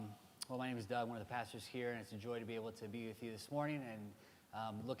Well, my name is Doug, one of the pastors here, and it's a joy to be able to be with you this morning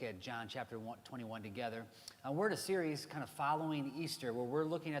and look at John chapter 21 together. We're in a series kind of following Easter where we're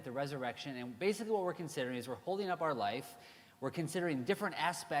looking at the resurrection, and basically what we're considering is we're holding up our life. We're considering different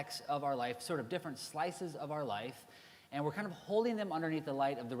aspects of our life, sort of different slices of our life, and we're kind of holding them underneath the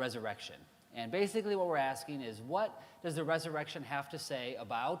light of the resurrection. And basically what we're asking is, what does the resurrection have to say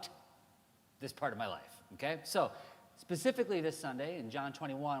about this part of my life? Okay, so specifically this Sunday in John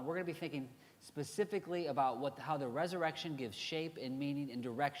 21, we're going to be thinking specifically about how the resurrection gives shape and meaning and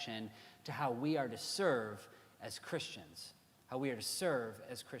direction to how we are to serve as Christians. How we are to serve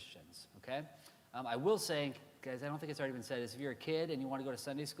as Christians, okay? I will say, guys, I don't think it's already been said, is if you're a kid and you want to go to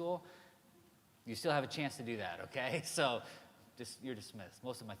Sunday school, you still have a chance to do that, okay? So you're dismissed.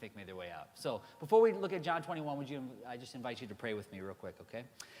 Most of them, I think, made their way out. So before we look at John 21, I just invite you to pray with me real quick, okay?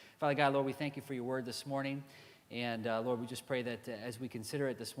 Father God, Lord, we thank you for your word this morning. And Lord, we just pray that as we consider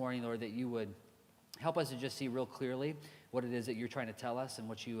it this morning, Lord, that you would help us to just see real clearly what it is that you're trying to tell us and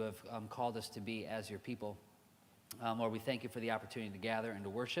what you have called us to be as your people. Lord, we thank you for the opportunity to gather and to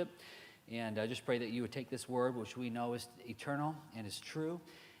worship. And I just pray that you would take this word, which we know is eternal and is true,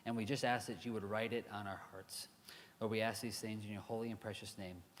 and we just ask that you would write it on our hearts. Lord, we ask these things in your holy and precious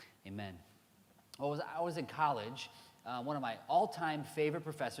name. Amen. Well, I was in college. One of my all-time favorite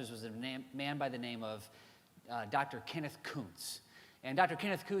professors was a man by the name of Dr. Kenneth Kuntz. And Dr.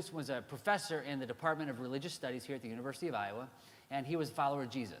 Kenneth Kuntz was a professor in the Department of Religious Studies here at the University of Iowa, and he was a follower of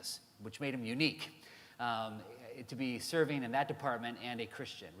Jesus, which made him unique. To be serving in that department and a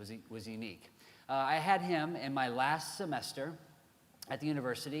Christian was unique. I had him in my last semester at the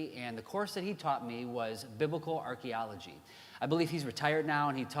university, and the course that he taught me was biblical archaeology. I believe he's retired now,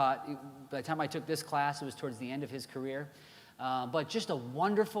 and by the time I took this class, it was towards the end of his career. But just a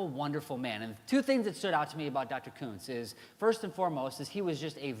wonderful, wonderful man. And two things that stood out to me about Dr. Kuntz is, first and foremost, is he was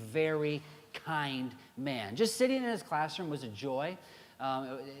just a very kind man. Just sitting in his classroom was a joy.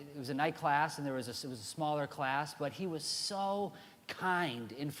 It was a night class, and it was a smaller class, but he was so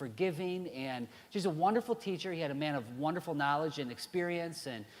kind and forgiving and just a wonderful teacher. He had a man of wonderful knowledge and experience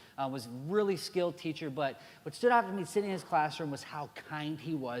and was a really skilled teacher. But what stood out to me sitting in his classroom was how kind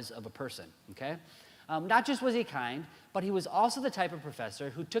he was of a person, okay? Not just was he kind, but he was also the type of professor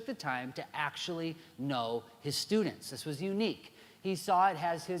who took the time to actually know his students. This was unique. He saw it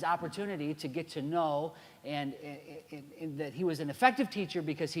as his opportunity to get to know and that he was an effective teacher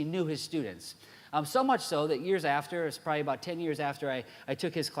because he knew his students. So much so that years after, it's probably about 10 years after I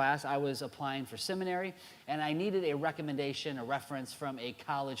took his class, I was applying for seminary, and I needed a recommendation, a reference from a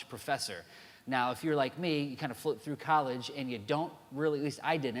college professor. Now, if you're like me, you kind of flip through college and you don't really, at least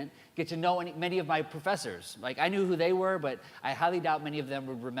I didn't, get to know many of my professors. Like, I knew who they were, but I highly doubt many of them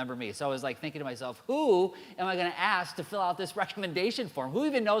would remember me. So I was like thinking to myself, who am I going to ask to fill out this recommendation form? Who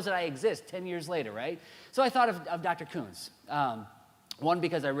even knows that I exist 10 years later, right? So I thought of Dr. Kuntz. One,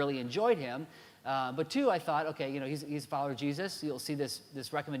 because I really enjoyed him. But two, I thought, okay, he's a follower of Jesus. You'll see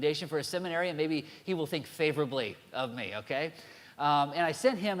this recommendation for a seminary, and maybe he will think favorably of me, okay? And I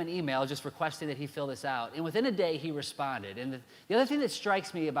sent him an email just requesting that he fill this out. And within a day, he responded. And the other thing that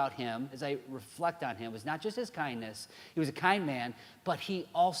strikes me about him, as I reflect on him, was not just his kindness. He was a kind man, but he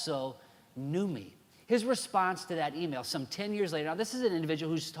also knew me. His response to that email some 10 years later, now this is an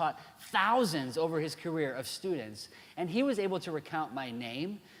individual who's taught thousands over his career of students, and he was able to recount my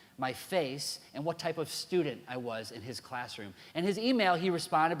name, my face, and what type of student I was in his classroom. And his email, he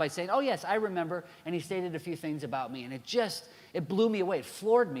responded by saying, oh yes, I remember, and he stated a few things about me, and it blew me away. It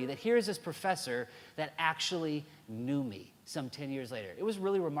floored me that here's this professor that actually knew me some 10 years later. It was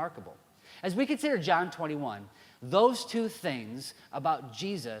really remarkable. As we consider John 21, those two things about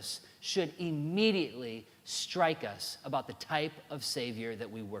Jesus should immediately strike us about the type of Savior that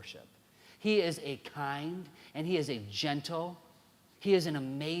we worship. He is a kind, and he is a gentle, he is an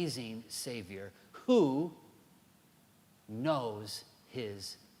amazing Savior who knows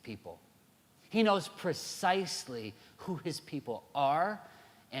his people. He knows precisely who his people are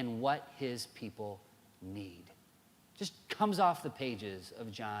and what his people need. Just comes off the pages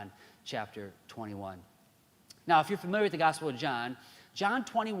of John chapter 21. Now, if you're familiar with the Gospel of John, John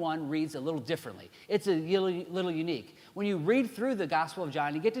 21 reads a little differently. It's a little unique. When you read through the Gospel of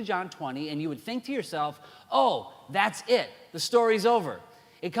John, you get to John 20, and you would think to yourself, oh, that's it. The story's over.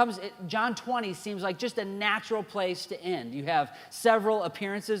 John 20 seems like just a natural place to end. You have several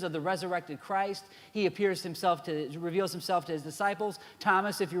appearances of the resurrected Christ. He reveals himself to his disciples.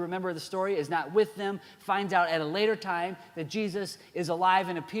 Thomas, if you remember the story, is not with them, finds out at a later time that Jesus is alive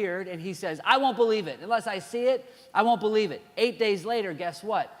and appeared, and he says, I won't believe it. Unless I see it, I won't believe it. 8 days later, guess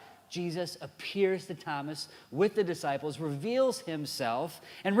what? Jesus appears to Thomas with the disciples, reveals himself,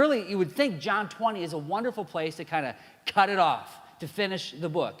 and really you would think John 20 is a wonderful place to kind of cut it off, to finish the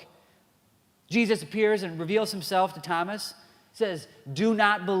book. Jesus appears and reveals himself to Thomas, says, do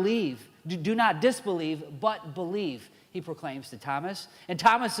not believe, do not disbelieve, but believe, he proclaims to Thomas. And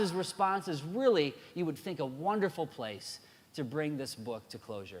Thomas's response is really, you would think, a wonderful place to bring this book to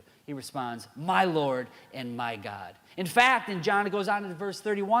closure. He responds, my Lord and my God. In fact, in John, it goes on to verse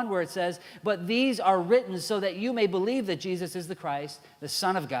 31 where it says, but these are written so that you may believe that Jesus is the Christ, the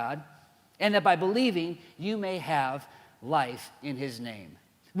Son of God, and that by believing you may have life in his name.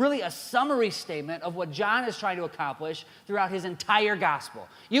 Really a summary statement of what John is trying to accomplish throughout his entire gospel.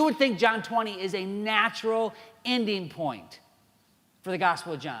 You would think John 20 is a natural ending point for the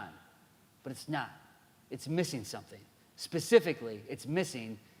Gospel of John, but it's not. It's missing something. Specifically, it's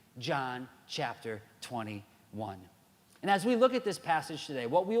missing John chapter 21. And as we look at this passage today,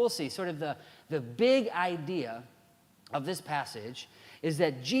 what we will see, sort of the big idea of this passage, is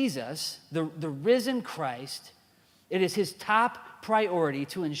that Jesus, the risen Christ, it is his top priority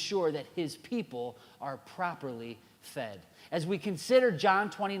to ensure that his people are properly fed. As we consider John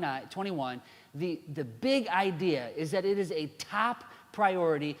 21, the big idea is that it is a top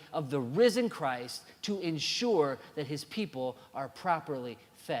priority of the risen Christ to ensure that his people are properly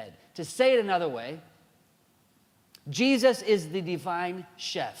fed. To say it another way, Jesus is the divine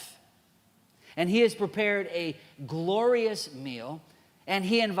chef, and he has prepared a glorious meal, and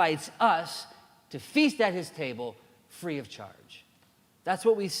he invites us to feast at his table free of charge. That's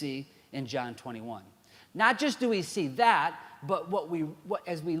what we see in John 21. Not just do we see that, but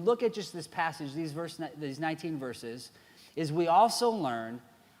as we look at just this passage, these 19 verses, is we also learn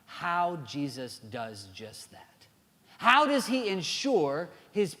how Jesus does just that. How does he ensure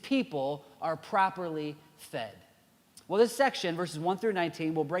his people are properly fed? Well, this section, verses 1 through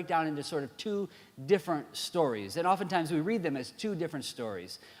 19, will break down into sort of two different stories. And oftentimes we read them as two different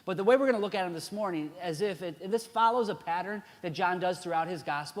stories. But the way we're going to look at them this morning, as if this follows a pattern that John does throughout his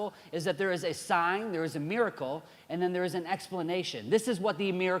gospel, is that there is a sign, there is a miracle, and then there is an explanation. This is what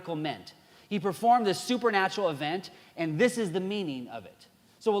the miracle meant. He performed this supernatural event, and this is the meaning of it.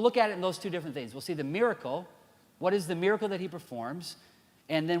 So we'll look at it in those two different things. We'll see the miracle. What is the miracle that he performs?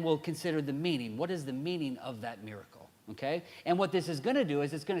 And then we'll consider the meaning. What is the meaning of that miracle? Okay? And what this is going to do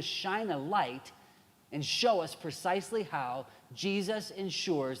is it's going to shine a light and show us precisely how Jesus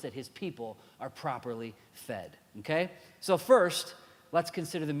ensures that his people are properly fed. Okay? So first, let's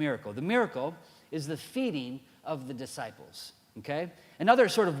consider the miracle. The miracle is the feeding of the disciples. Okay? Another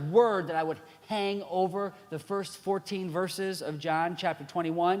sort of word that I would hang over the first 14 verses of John chapter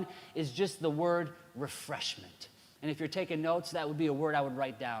 21 is just the word refreshment. And if you're taking notes, that would be a word I would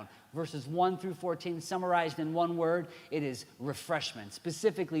write down. Verses 1 through 14, summarized in one word, it is refreshment,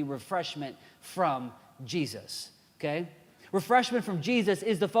 specifically refreshment from Jesus, okay? Refreshment from Jesus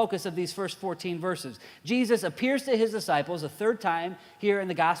is the focus of these first 14 verses. Jesus appears to his disciples a third time here in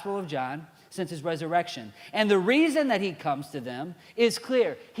the Gospel of John since his resurrection. And the reason that he comes to them is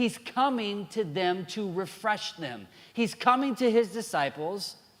clear. He's coming to them to refresh them. He's coming to his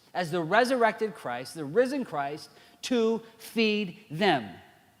disciples as the resurrected Christ, the risen Christ, to feed them.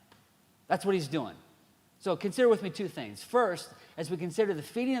 That's what he's doing. So consider with me two things. First, as we consider the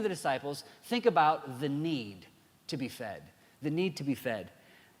feeding of the disciples, think about the need to be fed. The need to be fed.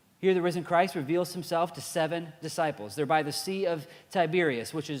 Here the risen Christ reveals himself to 7 disciples. They're by the Sea of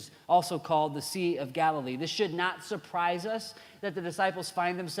Tiberias, which is also called the Sea of Galilee. This should not surprise us that the disciples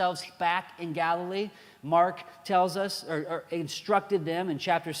find themselves back in Galilee. Mark tells us, or instructed them in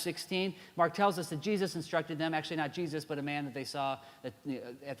chapter 16. Mark tells us that Jesus instructed them, actually not Jesus, but a man that they saw at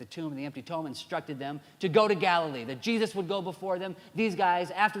the tomb, in the empty tomb, instructed them to go to Galilee, that Jesus would go before them. These guys,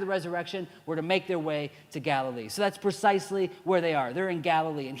 after the resurrection, were to make their way to Galilee. So that's precisely where they are. They're in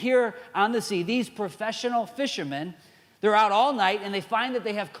Galilee. And here on the sea, these professional fishermen, they're out all night, and they find that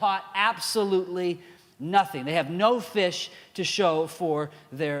they have caught absolutely nothing. They have no fish to show for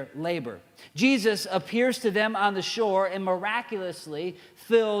their labor. Jesus appears to them on the shore and miraculously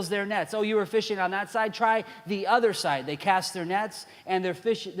fills their nets. Oh, you were fishing on that side? Try the other side. They cast their nets, and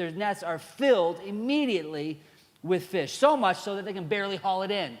their nets are filled immediately with fish, so much so that they can barely haul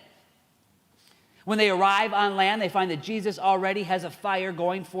it in. When they arrive on land, they find that Jesus already has a fire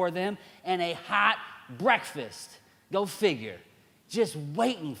going for them and a hot breakfast. Go figure. Just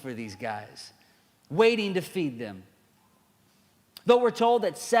waiting for these guys. Waiting to feed them. Though we're told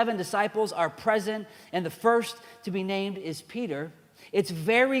that 7 disciples are present and the first to be named is Peter, it's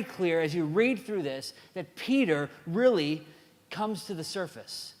very clear as you read through this that Peter really comes to the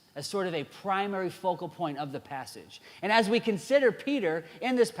surface. as sort of a primary focal point of the passage. And as we consider Peter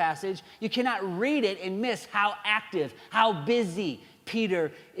in this passage, you cannot read it and miss how active, how busy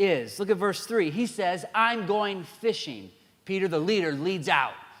Peter is. Look at verse 3. He says, I'm going fishing. Peter, the leader, leads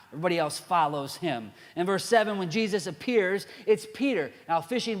out. Everybody else follows him. In verse 7, when Jesus appears, it's Peter. Now,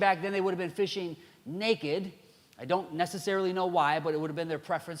 fishing back then, they would have been fishing naked. I don't necessarily know why, but it would have been their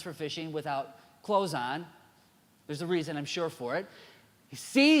preference for fishing without clothes on. There's a reason, I'm sure, for it. He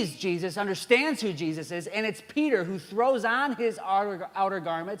sees Jesus, understands who Jesus is, and it's Peter who throws on his outer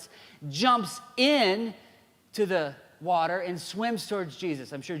garments, jumps in to the water, and swims towards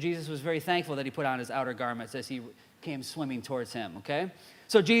Jesus. I'm sure Jesus was very thankful that he put on his outer garments as he came swimming towards him, okay?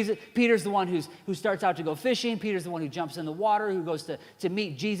 So Peter's the one who starts out to go fishing. Peter's the one who jumps in the water, who goes to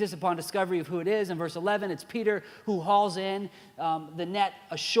meet Jesus upon discovery of who it is. In verse 11, it's Peter who hauls in the net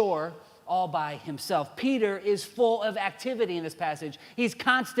ashore all by himself. Peter is full of activity in this passage. He's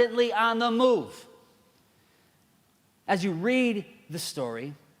constantly on the move. As you read the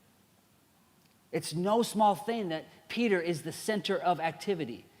story, it's no small thing that Peter is the center of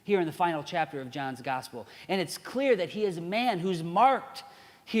activity here in the final chapter of John's gospel. And it's clear that he is a man who's marked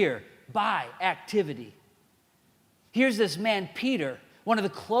here by activity. Here's this man, Peter, one of the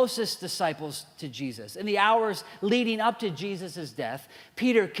closest disciples to Jesus. In the hours leading up to Jesus' death,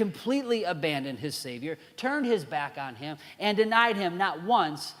 Peter completely abandoned his Savior, turned his back on him, and denied him not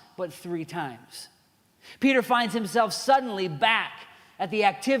once, but 3 times. Peter finds himself suddenly back at the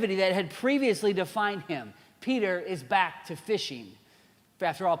activity that had previously defined him. Peter is back to fishing.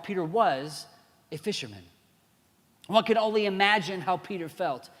 After all, Peter was a fisherman. One can only imagine how Peter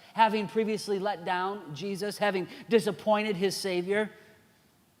felt, having previously let down Jesus, having disappointed his Savior.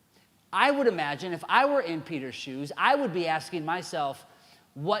 I would imagine if I were in Peter's shoes, I would be asking myself,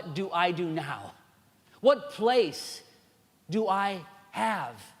 what do I do now? What place do I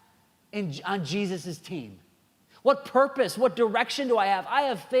have on Jesus' team? What purpose, what direction do I have? I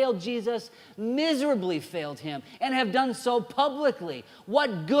have failed Jesus, miserably failed him, and have done so publicly.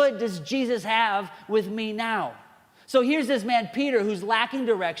 What good does Jesus have with me now? So here's this man, Peter, who's lacking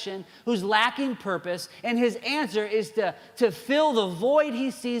direction, who's lacking purpose, and his answer is to fill the void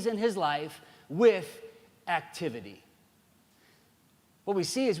he sees in his life with activity. What we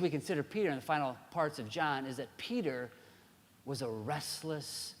see as we consider Peter in the final parts of John is that Peter was a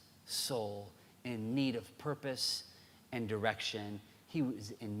restless soul in need of purpose and direction. He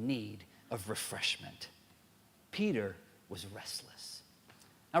was in need of refreshment. Peter was restless.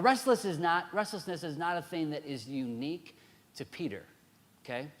 Now, restlessness is not a thing that is unique to Peter,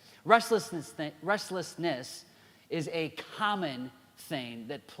 okay? Restlessness is a common thing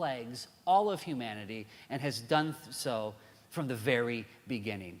that plagues all of humanity and has done so from the very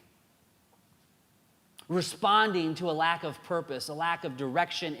beginning. Responding to a lack of purpose, a lack of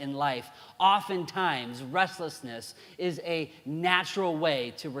direction in life, oftentimes restlessness is a natural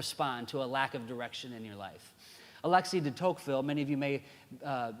way to respond to a lack of direction in your life. Alexis de Tocqueville, many of you may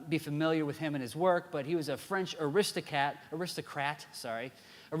be familiar with him and his work, but he was a French aristocrat who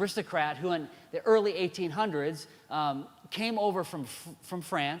in the early 1800s came over from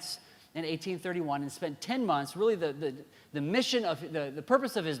France in 1831 and spent 10 months. Really, the mission of the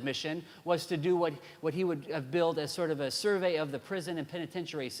purpose of his mission was to do what he would have billed as sort of a survey of the prison and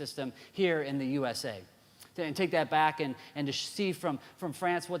penitentiary system here in the USA. And take that back and to see from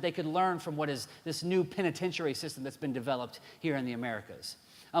France what they could learn from what is this new penitentiary system that's been developed here in the Americas.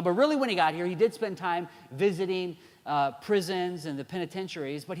 But really, when he got here, he did spend time visiting prisons and the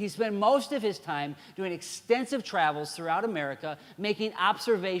penitentiaries, but he spent most of his time doing extensive travels throughout America, making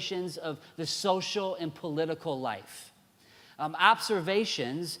observations of the social and political life.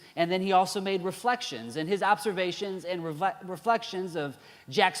 Observations, and then he also made reflections. And his observations and reflections of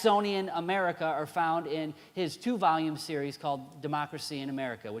Jacksonian America are found in his 2-volume series called Democracy in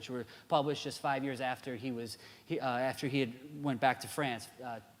America, which were published just 5 years after he had went back to France.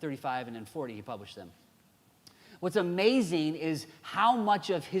 35 and then 40, he published them. What's amazing is how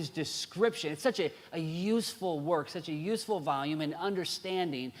much of his description, it's such a useful work, such a useful volume in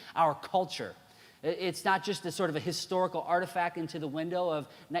understanding our culture. It's not just a sort of a historical artifact into the window of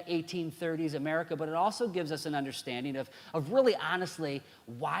 1830s America, but it also gives us an understanding of really honestly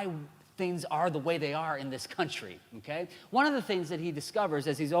why things are the way they are in this country, okay? One of the things that he discovers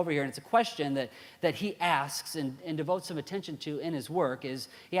as he's over here, and it's a question that he asks and devotes some attention to in his work, is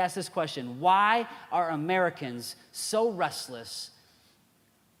he asks this question: why are Americans so restless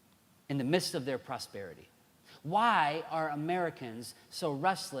in the midst of their prosperity? Why are Americans so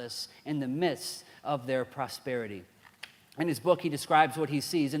restless in the midst of their prosperity? In his book, he describes what he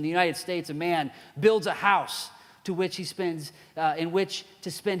sees. In the United States, a man builds a house to which he spends, in which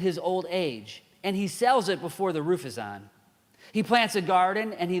to spend his old age, and he sells it before the roof is on. He plants a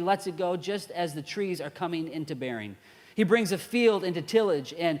garden and he lets it go just as the trees are coming into bearing. He brings a field into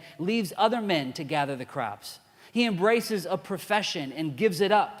tillage and leaves other men to gather the crops. He embraces a profession and gives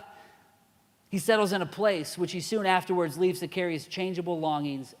it up. He settles in a place which he soon afterwards leaves to carry his changeable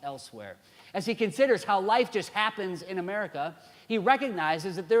longings elsewhere. As he considers how life just happens in America, he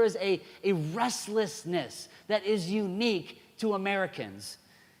recognizes that there is a restlessness that is unique to Americans.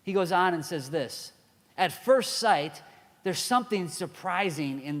 He goes on and says this, "At first sight, there's something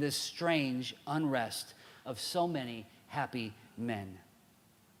surprising in this strange unrest of so many happy men.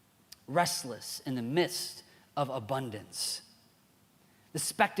 Restless in the midst of abundance. The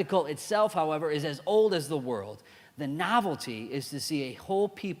spectacle itself, however, is as old as the world. The novelty is to see a whole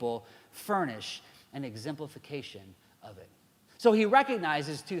people furnish an exemplification of it." So he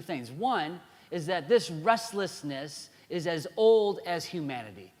recognizes two things. One is that this restlessness is as old as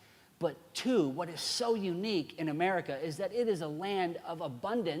humanity. But two, what is so unique in America is that it is a land of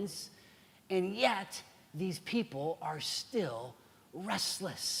abundance, and yet these people are still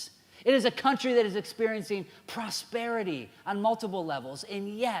restless. It is a country that is experiencing prosperity on multiple levels, and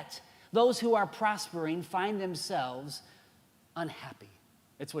yet those who are prospering find themselves unhappy.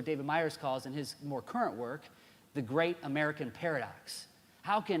 It's what David Myers calls, in his more current work, the Great American Paradox.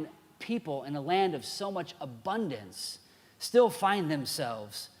 How can people in a land of so much abundance still find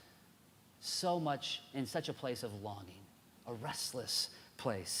themselves so much in such a place of longing, a restless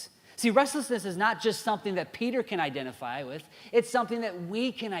place? See, restlessness is not just something that Peter can identify with. It's something that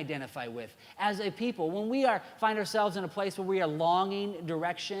we can identify with as a people. When we find ourselves in a place where we are longing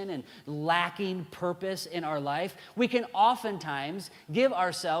direction and lacking purpose in our life, we can oftentimes give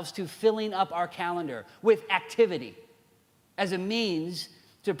ourselves to filling up our calendar with activity as a means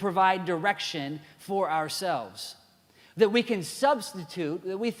to provide direction for ourselves. That we can substitute,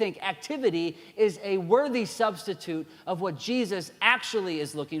 that we think activity is a worthy substitute of what Jesus actually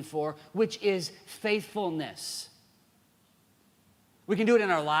is looking for, which is faithfulness. We can do it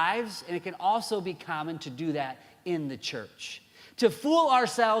in our lives, and it can also be common to do that in the church. To fool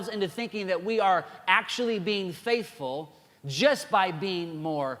ourselves into thinking that we are actually being faithful just by being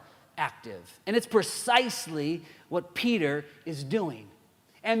more active. And it's precisely what Peter is doing.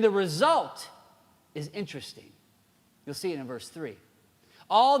 And the result is interesting. You'll see it in verse 3.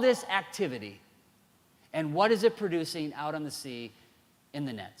 All this activity, and what is it producing out on the sea in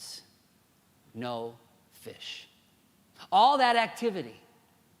the nets? No fish. All that activity,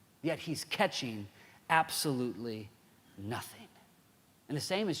 yet he's catching absolutely nothing. And the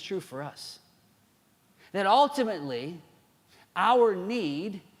same is true for us. That ultimately, our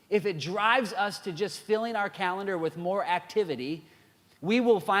need, if it drives us to just filling our calendar with more activity, we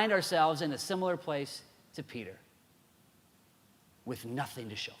will find ourselves in a similar place to Peter, with nothing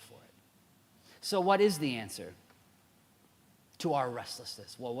to show for it. So what is the answer to our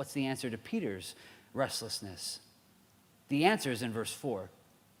restlessness? Well, what's the answer to Peter's restlessness? The answer is in verse 4.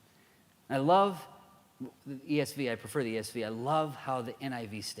 I love the ESV. I prefer the ESV. I love how the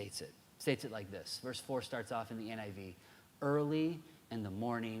NIV states it. States it like this. Verse 4 starts off in the NIV. Early in the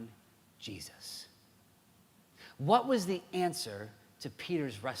morning, Jesus. What was the answer to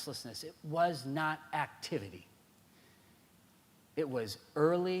Peter's restlessness? It was not activity. It was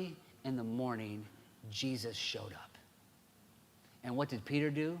early in the morning, Jesus showed up. And what did Peter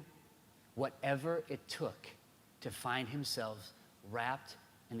do? Whatever it took to find himself wrapped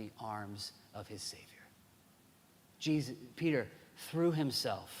in the arms of his Savior. Peter threw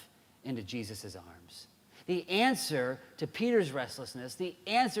himself into Jesus' arms. The answer to Peter's restlessness, the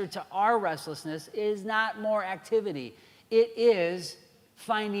answer to our restlessness is not more activity. It is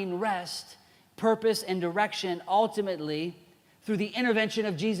finding rest, purpose, and direction ultimately through the intervention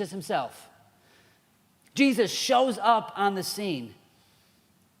of Jesus himself. Jesus shows up on the scene.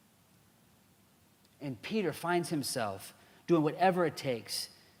 And Peter finds himself doing whatever it takes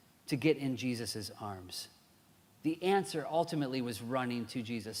to get in Jesus' arms. The answer ultimately was running to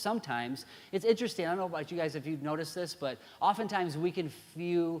Jesus. Sometimes, it's interesting, I don't know about you guys if you've noticed this, but oftentimes we can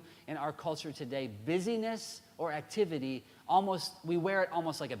view in our culture today busyness or activity we wear it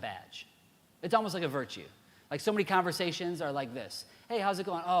almost like a badge. It's almost like a virtue. Like so many conversations are like this. Hey, how's it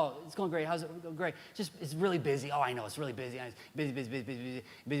going? Oh, it's going great. How's it going? Great. It's really busy. Oh, I know, it's really busy.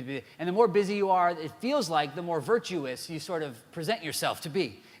 Busy. And the more busy you are, it feels like the more virtuous you sort of present yourself to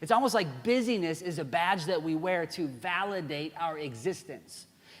be. It's almost like busyness is a badge that we wear to validate our existence.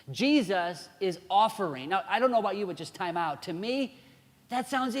 Jesus is offering. Now, I don't know about you, but just time out. To me, that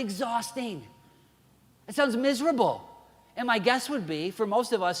sounds exhausting. It sounds miserable. And my guess would be, for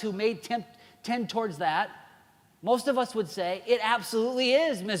most of us who may tend towards that, Most of us would say it absolutely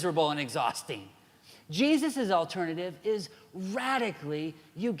is miserable and exhausting. Jesus' alternative is radically,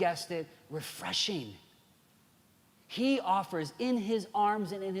 you guessed it, refreshing. He offers in his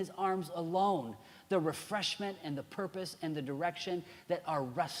arms and in his arms alone the refreshment and the purpose and the direction that our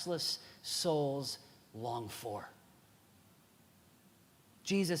restless souls long for.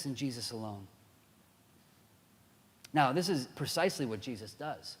 Jesus and Jesus alone. Now, this is precisely what Jesus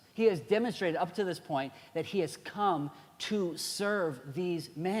does. He has demonstrated up to this point that he has come to serve these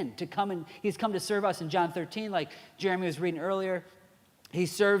men, he's come to serve us in John 13, like Jeremy was reading earlier. He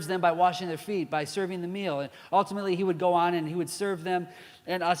serves them by washing their feet, by serving the meal. And ultimately, he would go on and he would serve them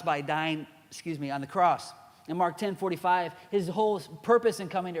and us by dying, on the cross. In Mark 10:45, his whole purpose in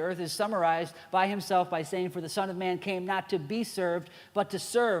coming to earth is summarized by himself by saying, "For the Son of Man came not to be served, but to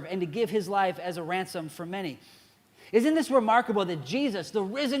serve and to give his life as a ransom for many." Isn't this remarkable that Jesus, the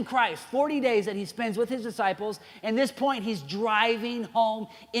risen Christ, 40 days that he spends with his disciples, and this point he's driving home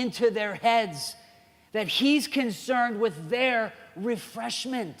into their heads that he's concerned with their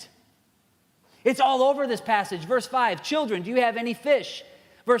refreshment. It's all over this passage. Verse 5, "Children, do you have any fish?"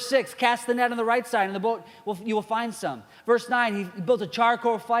 Verse 6, "Cast the net on the right side, and the boat you will find some." Verse 9, he built a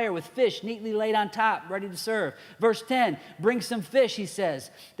charcoal fire with fish neatly laid on top, ready to serve. Verse 10, "Bring some fish," he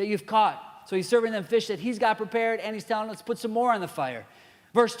says, "that you've caught." So he's serving them fish that he's got prepared, and he's telling them, let's put some more on the fire.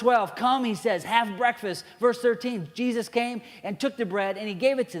 Verse 12, "Come," he says, "have breakfast." Verse 13, Jesus came and took the bread, and he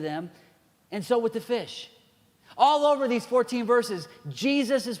gave it to them, and so with the fish. All over these 14 verses,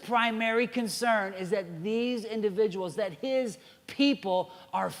 Jesus' primary concern is that these individuals, that his people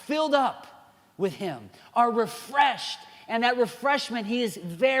are filled up with him, are refreshed, and that refreshment, he is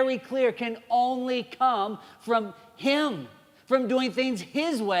very clear, can only come from him, from doing things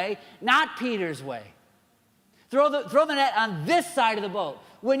his way, not Peter's way. Throw the net on this side of the boat.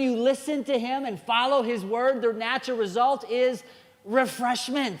 When you listen to him and follow his word, the natural result is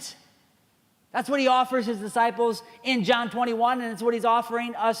refreshment. That's what he offers his disciples in John 21, and it's what he's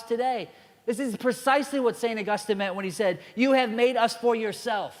offering us today. This is precisely what St. Augustine meant when he said, "You have made us for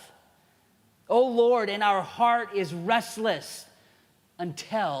yourself, O Lord, and our heart is restless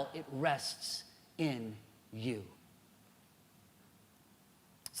until it rests in you."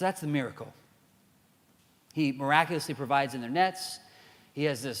 So that's the miracle. He miraculously provides in their nets. He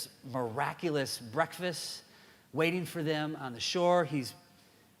has this miraculous breakfast waiting for them on the shore. He's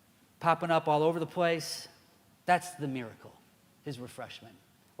popping up all over the place. That's the miracle, his refreshment.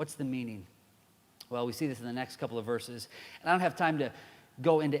 What's the meaning? Well, we see this in the next couple of verses. And I don't have time to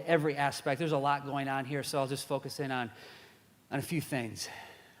go into every aspect. There's a lot going on here, so I'll just focus in on a few things.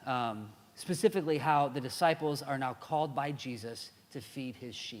 Specifically, how the disciples are now called by Jesus to feed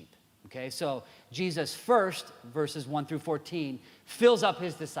his sheep. Okay, so Jesus first, verses 1 through 14, fills up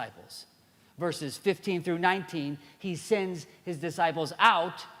his disciples. Verses 15 through 19, he sends his disciples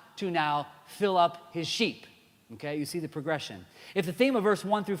out to now fill up his sheep. Okay, you see the progression. If the theme of verse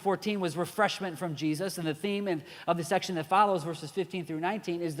 1 through 14 was refreshment from Jesus, and the theme of the section that follows, verses 15 through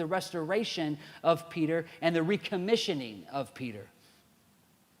 19, is the restoration of Peter and the recommissioning of Peter.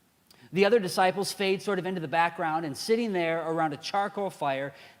 The other disciples fade sort of into the background, and sitting there around a charcoal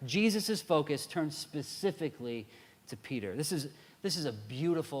fire, Jesus' focus turns specifically to Peter. This is a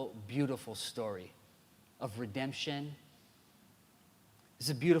beautiful, beautiful story of redemption. This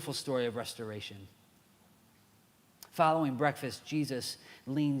is a beautiful story of restoration. Following breakfast, Jesus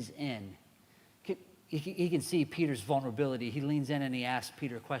leans in. He can see Peter's vulnerability. He leans in and he asks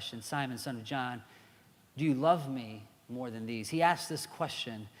Peter a question. "Simon, son of John, do you love me more than these?" He asks this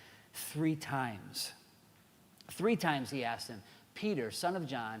question 3 times. 3 times he asked him, "Peter, son of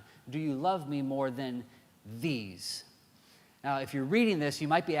John, do you love me more than these?" Now, if you're reading this, you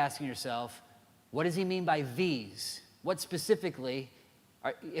might be asking yourself, what does he mean by these? What specifically?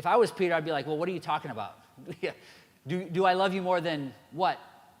 If I was Peter, I'd be like, well, what are you talking about? Do I love you more than what?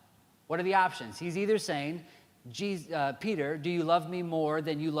 What are the options? He's either saying, Peter, do you love me more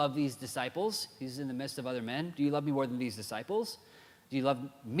than you love these disciples? He's in the midst of other men. Do you love me more than these disciples? Do you love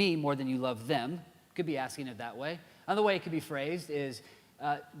me more than you love them? Could be asking it that way. Another way it could be phrased is,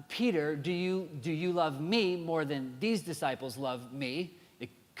 Peter, do you love me more than these disciples love me? It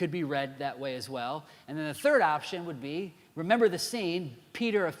could be read that way as well. And then the third option would be, remember the scene,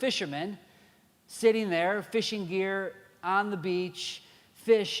 Peter, a fisherman, sitting there, fishing gear on the beach,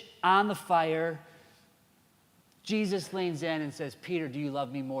 fish on the fire. Jesus leans in and says, "Peter, do you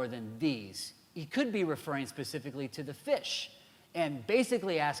love me more than these?" He could be referring specifically to the fish and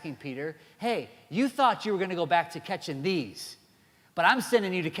basically asking Peter, hey, you thought you were going to go back to catching these, but I'm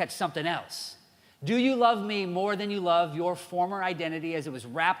sending you to catch something else. Do you love me more than you love your former identity as it was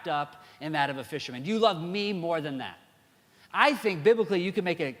wrapped up in that of a fisherman? Do you love me more than that? I think biblically you can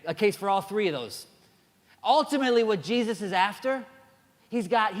make a case for all three of those. Ultimately, what Jesus is after, he's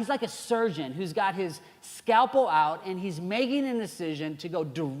like a surgeon who's got his scalpel out and he's making an incision to go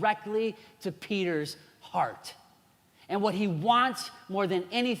directly to Peter's heart. And what he wants more than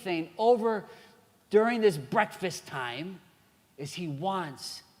anything over during this breakfast time is he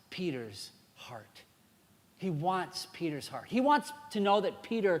wants Peter's heart. He wants Peter's heart. He wants to know that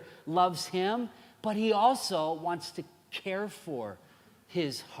Peter loves him, but he also wants to care for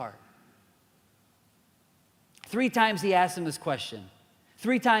his heart. 3 times he asks him this question.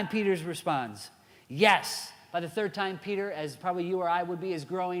 3 times Peter responds, yes. By the 3rd time, Peter, as probably you or I would be, is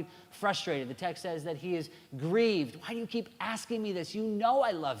growing frustrated. The text says that he is grieved. Why do you keep asking me this? You know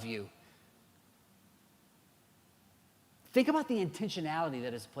I love you. Think about the intentionality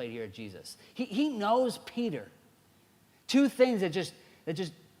that is played here at Jesus. He knows Peter. 2 things that just,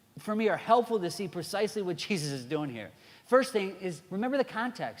 for me, are helpful to see precisely what Jesus is doing here. First thing is, remember the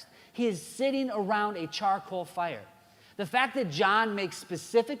context. He is sitting around a charcoal fire. The fact that John makes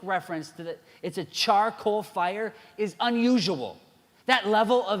specific reference to that it's a charcoal fire is unusual. That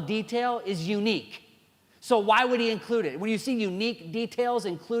level of detail is unique. So why would he include it? When you see unique details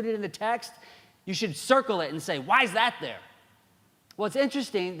included in the text, you should circle it and say, why is that there? Well, it's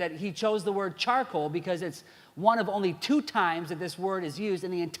interesting that he chose the word charcoal because it's one of only 2 times that this word is used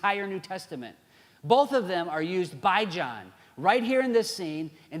in the entire New Testament. Both of them are used by John, right here in this scene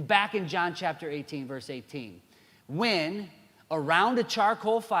and back in John chapter 18, verse 18. When, around a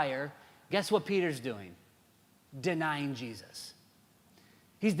charcoal fire, guess what Peter's doing? Denying Jesus.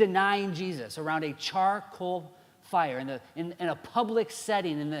 He's denying Jesus around a charcoal fire in a public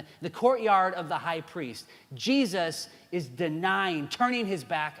setting, in the courtyard of the high priest. Jesus is denying,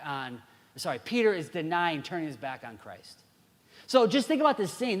 Peter is denying, turning his back on Christ. So just think about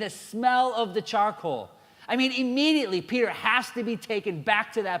this scene, the smell of the charcoal. I mean, immediately Peter has to be taken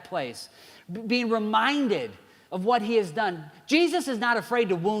back to that place, being reminded of what he has done. Jesus is not afraid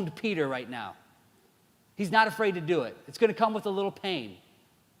to wound Peter right now. He's not afraid to do it. It's going to come with a little pain.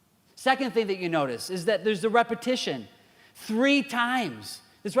 Second thing that you notice is that there's the repetition. 3 times.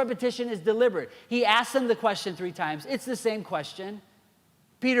 This repetition is deliberate. He asks him the question 3 times. It's the same question.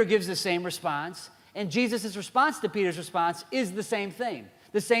 Peter gives the same response. And Jesus' response to Peter's response is the same thing.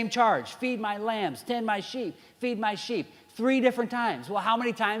 The same charge. Feed my lambs, tend my sheep, feed my sheep. 3 different times. Well, how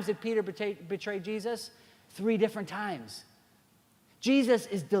many times did Peter betray Jesus? 3 different times. Jesus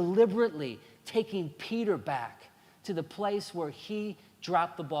is deliberately taking Peter back to the place where he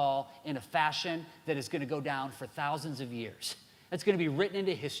dropped the ball in a fashion that is going to go down for thousands of years. That's going to be written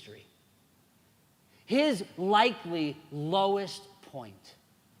into history. His likely lowest point,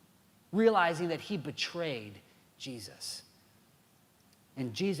 realizing that he betrayed Jesus.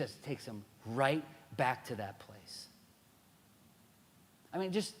 And Jesus takes him right back to that place. I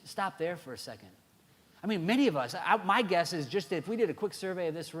mean, just stop there for a second. I mean, many of us, my guess is just if we did a quick survey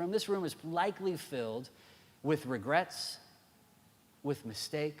of this room is likely filled with regrets, with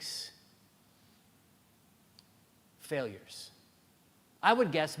mistakes, failures. I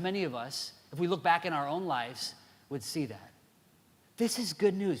would guess many of us, if we look back in our own lives, would see that. This is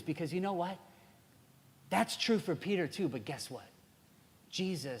good news because you know what? That's true for Peter too, but guess what?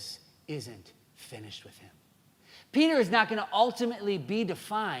 Jesus isn't finished with him. Peter is not going to ultimately be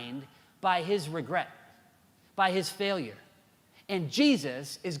defined by his regret, by his failure. And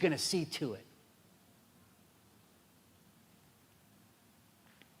Jesus is going to see to it.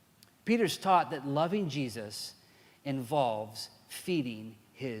 Peter's taught that loving Jesus involves feeding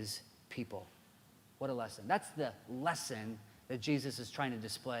his people. What a lesson. That's the lesson that Jesus is trying to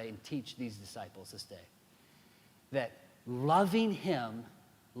display and teach these disciples this day. That loving him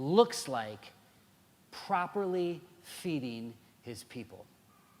looks like properly feeding his people.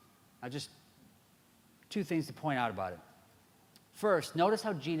 Now, just 2 things to point out about it. First, notice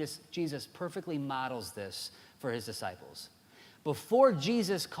how Jesus perfectly models this for his disciples. Before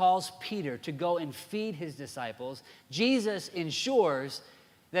Jesus calls Peter to go and feed his disciples, Jesus ensures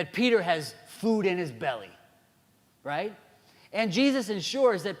that Peter has food in his belly, right? And Jesus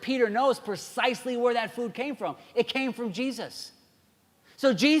ensures that Peter knows precisely where that food came from. It came from Jesus.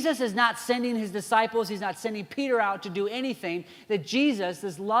 So Jesus is not sending his disciples, he's not sending Peter out to do anything that Jesus,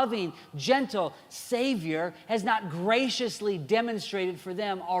 this loving, gentle Savior, has not graciously demonstrated for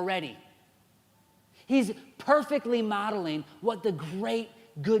them already. He's perfectly modeling what the great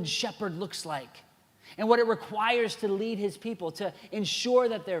good shepherd looks like and what it requires to lead his people, to ensure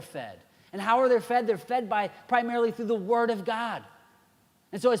that they're fed. And how are they fed? They're fed primarily through the Word of God.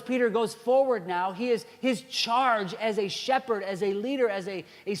 And so as Peter goes forward now, his charge as a shepherd, as a leader, as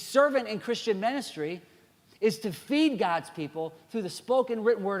a servant in Christian ministry is to feed God's people through the spoken,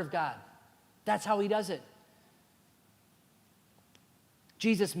 written word of God. That's how he does it.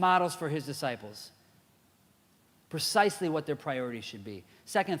 Jesus models for his disciples precisely what their priorities should be.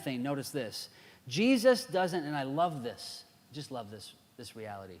 Second thing, notice this. Jesus doesn't, and I love this, just love this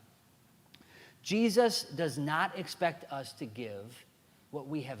reality. Jesus does not expect us to give what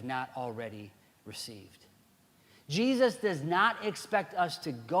we have not already received. Jesus does not expect us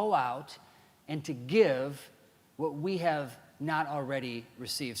to go out and to give what we have not already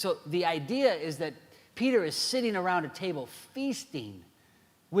received. So the idea is that Peter is sitting around a table feasting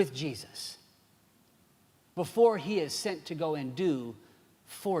with Jesus before he is sent to go and do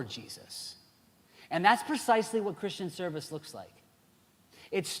for Jesus. And that's precisely what Christian service looks like.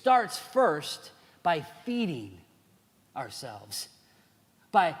 It starts first by feeding ourselves,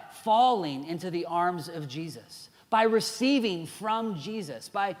 by falling into the arms of Jesus, by receiving from Jesus.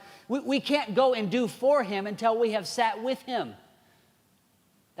 We can't go and do for him until we have sat with him.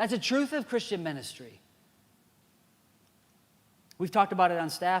 That's a truth of Christian ministry. We've talked about it on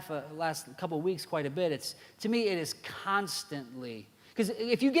staff last couple of weeks quite a bit. To me, it is constantly, because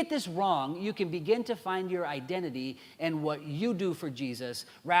if you get this wrong, you can begin to find your identity in what you do for Jesus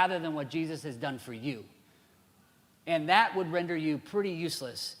rather than what Jesus has done for you. And that would render you pretty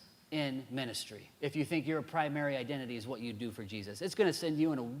useless in ministry if you think your primary identity is what you do for Jesus. It's going to send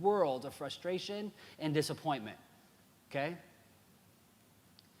you in a world of frustration and disappointment, okay?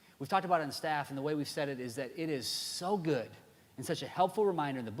 We've talked about it on staff, and the way we've said it is that it is so good and such a helpful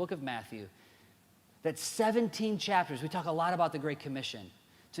reminder in the book of Matthew that 17 chapters, we talk a lot about the Great Commission,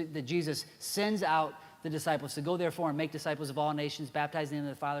 that Jesus sends out the disciples to go therefore and make disciples of all nations, baptizing them in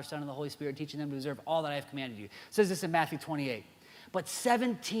the Father, Son, and the Holy Spirit, teaching them to observe all that I have commanded you. It says this in Matthew 28. But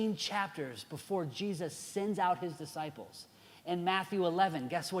 17 chapters before Jesus sends out his disciples, in Matthew 11,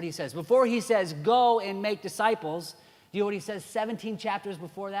 guess what he says? Before he says, go and make disciples, do you know what he says 17 chapters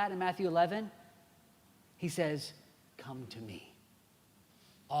before that in Matthew 11? He says, come to me,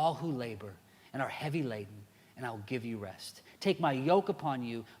 all who labor and are heavy laden, and I'll give you rest. Take my yoke upon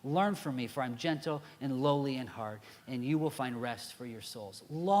you, learn from me, for I'm gentle and lowly in heart, and you will find rest for your souls.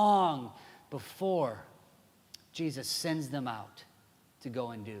 Long before Jesus sends them out to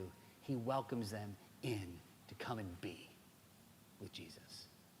go and do, he welcomes them in to come and be with Jesus.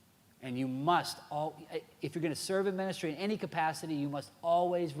 And you must, if you're going to serve in ministry in any capacity, you must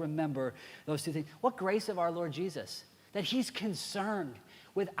always remember those two things. What grace of our Lord Jesus, that he's concerned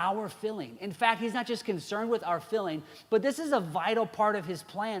with our filling. In fact, he's not just concerned with our filling, but this is a vital part of his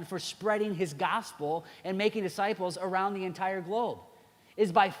plan for spreading his gospel and making disciples around the entire globe,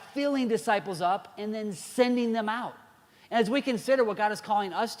 is by filling disciples up and then sending them out. And as we consider what God is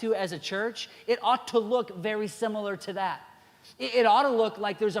calling us to as a church, it ought to look very similar to that. It ought to look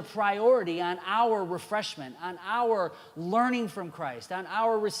like there's a priority on our refreshment, on our learning from Christ, on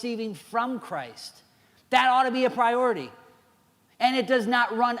our receiving from Christ. That ought to be a priority. And it does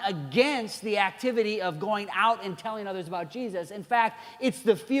not run against the activity of going out and telling others about Jesus. In fact, it's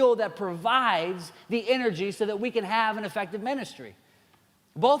the fuel that provides the energy so that we can have an effective ministry.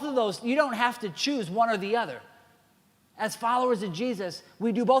 Both of those, you don't have to choose one or the other. As followers of Jesus,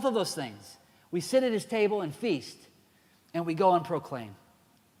 we do both of those things. We sit at his table and feast, and we go and proclaim.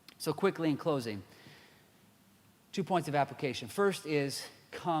 So quickly in closing, 2 points of application. First is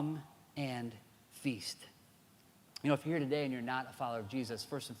come and feast. You know, if you're here today and you're not a follower of Jesus,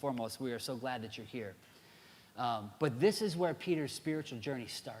 first and foremost, we are so glad that you're here. But this is where Peter's spiritual journey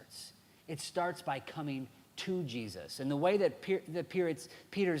starts. It starts by coming to Jesus. And the way that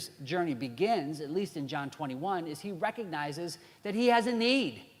Peter's journey begins, at least in John 21, is he recognizes that he has a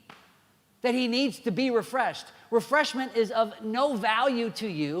need, that he needs to be refreshed. Refreshment is of no value to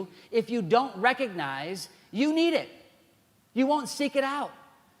you if you don't recognize you need it. You won't seek it out.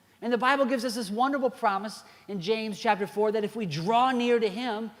 And the Bible gives us this wonderful promise in James chapter 4 that if we draw near to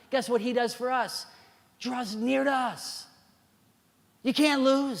him, guess what he does for us? Draws near to us. You can't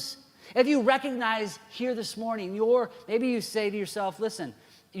lose. If you recognize here this morning, maybe you say to yourself, listen,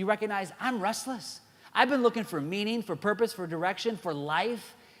 you recognize I'm restless. I've been looking for meaning, for purpose, for direction, for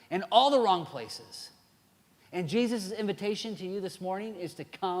life in all the wrong places. And Jesus' invitation to you this morning is to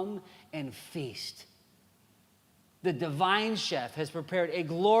come and feast. The divine chef has prepared a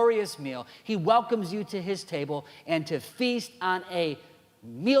glorious meal. He welcomes you to his table and to feast on a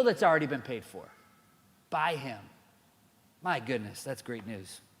meal that's already been paid for by him. My goodness, that's great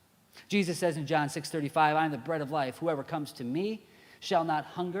news. Jesus says in John 6:35, I am the bread of life. Whoever comes to me shall not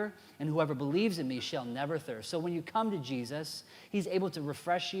hunger, and whoever believes in me shall never thirst. So when you come to Jesus, he's able to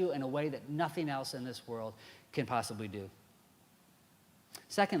refresh you in a way that nothing else in this world can possibly do.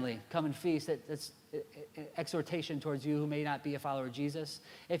 Secondly, come and feast. That's exhortation towards you who may not be a follower of Jesus.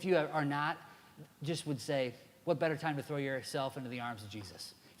 If you are not, just would say, what better time to throw yourself into the arms of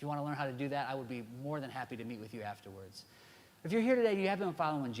Jesus? If you want to learn how to do that, I would be more than happy to meet with you afterwards. If you're here today and you haven't been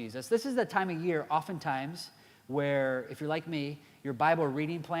following Jesus, this is the time of year oftentimes where, if you're like me, your Bible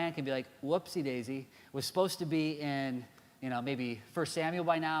reading plan can be like, whoopsie daisy, was supposed to be in, maybe 1 Samuel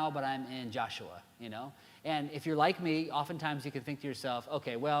by now, but I'm in Joshua, And if you're like me, oftentimes you can think to yourself,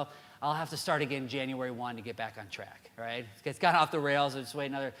 okay, well, I'll have to start again January 1 to get back on track, right? It's gone off the rails, I'll just wait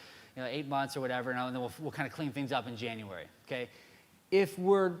another 8 months or whatever, and then we'll kind of clean things up in January, okay? If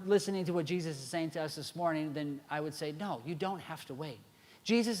we're listening to what Jesus is saying to us this morning, then I would say, no, you don't have to wait.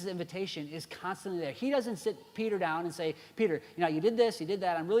 Jesus' invitation is constantly there. He doesn't sit Peter down and say, Peter, you did this, you did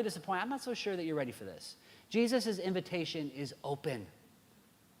that, I'm really disappointed. I'm not so sure that you're ready for this. Jesus' invitation is open.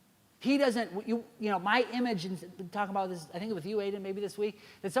 He doesn't, my image, and talking about this, I think with you, Aiden, maybe this week,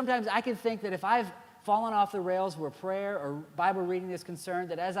 that sometimes I can think that if I've fallen off the rails where prayer or Bible reading is concerned,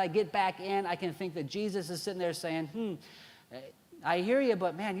 that as I get back in, I can think that Jesus is sitting there saying, I hear you,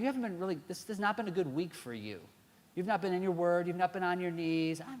 but man, you haven't been really, this has not been a good week for you. You've not been in your word. You've not been on your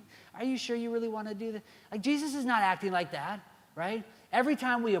knees. Are you sure you really want to do that? Like, Jesus is not acting like that, right? Every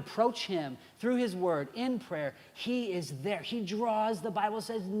time we approach him through his word in prayer, he is there. He draws, the Bible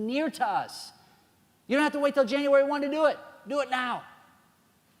says, near to us. You don't have to wait till January 1 to do it. Do it now.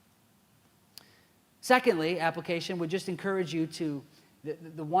 Secondly, application would just encourage you to,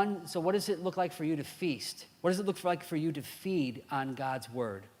 so what does it look like for you to feast? What does it look like for you to feed on God's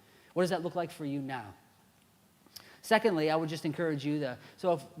word? What does that look like for you now? Secondly, I would just encourage you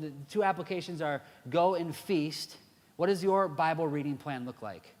so if the two applications are go and feast, what does your Bible reading plan look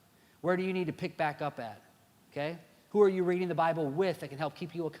like? Where do you need to pick back up at? Okay? Who are you reading the Bible with that can help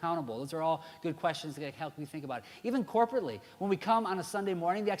keep you accountable? Those are all good questions that can help you think about it. Even corporately, when we come on a Sunday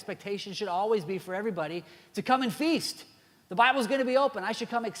morning, the expectation should always be for everybody to come and feast. The Bible's going to be open. I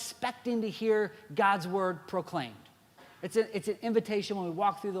should come expecting to hear God's word proclaimed. It's an invitation when we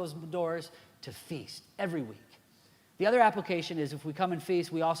walk through those doors to feast every week. The other application is if we come and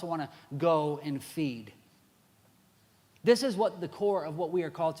feast, we also want to go and feed. This is what the core of what we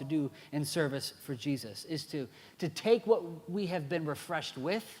are called to do in service for Jesus, is to take what we have been refreshed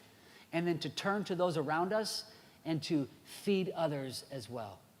with and then to turn to those around us and to feed others as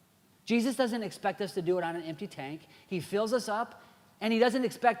well. Jesus doesn't expect us to do it on an empty tank. He fills us up, and he doesn't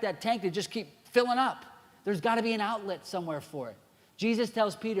expect that tank to just keep filling up. There's got to be an outlet somewhere for it. Jesus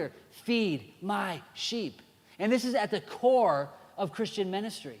tells Peter, feed my sheep. And this is at the core of Christian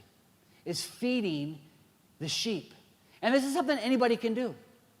ministry, is feeding the sheep. And this is something anybody can do.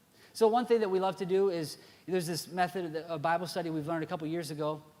 So one thing that we love to do is, there's this method of Bible study we've learned a couple years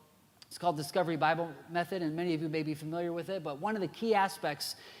ago. It's called Discovery Bible Method, and many of you may be familiar with it. But one of the key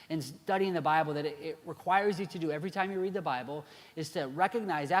aspects in studying the Bible that it requires you to do every time you read the Bible is to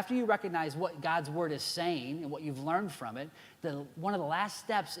recognize, after you recognize what God's word is saying and what you've learned from it, one of the last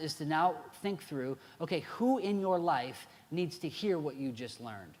steps is to now think through, okay, who in your life needs to hear what you just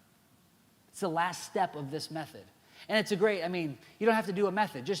learned? It's the last step of this method. And it's you don't have to do a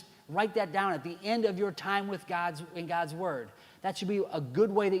method. Just write that down at the end of your time with God's word. That should be a good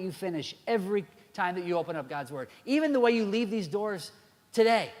way that you finish every time that you open up God's word. Even the way you leave these doors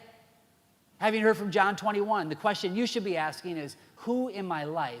today. Having heard from John 21, the question you should be asking is, who in my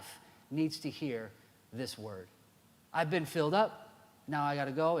life needs to hear this word? I've been filled up. Now I got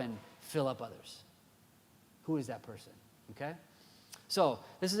to go and fill up others. Who is that person? Okay? So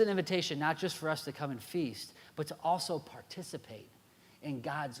this is an invitation not just for us to come and feast, but to also participate in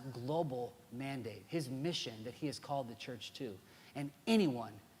God's global mandate, his mission that he has called the church to. And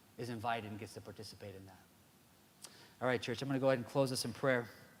anyone is invited and gets to participate in that. All right, church, I'm going to go ahead and close this in prayer.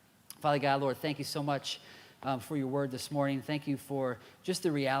 Father God, Lord, thank you so much for your word this morning. Thank you for just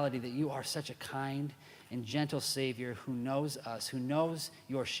the reality that you are such a kind and gentle Savior who knows us, who knows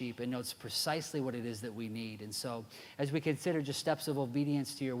your sheep and knows precisely what it is that we need. And so as we consider just steps of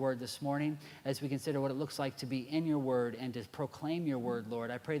obedience to your word this morning, as we consider what it looks like to be in your word and to proclaim your word,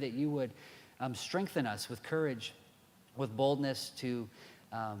 Lord, I pray that you would strengthen us with courage, with boldness to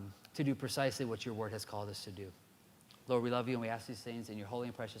do precisely what your word has called us to do. Lord, we love you and we ask these things in your holy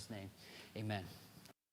and precious name. Amen.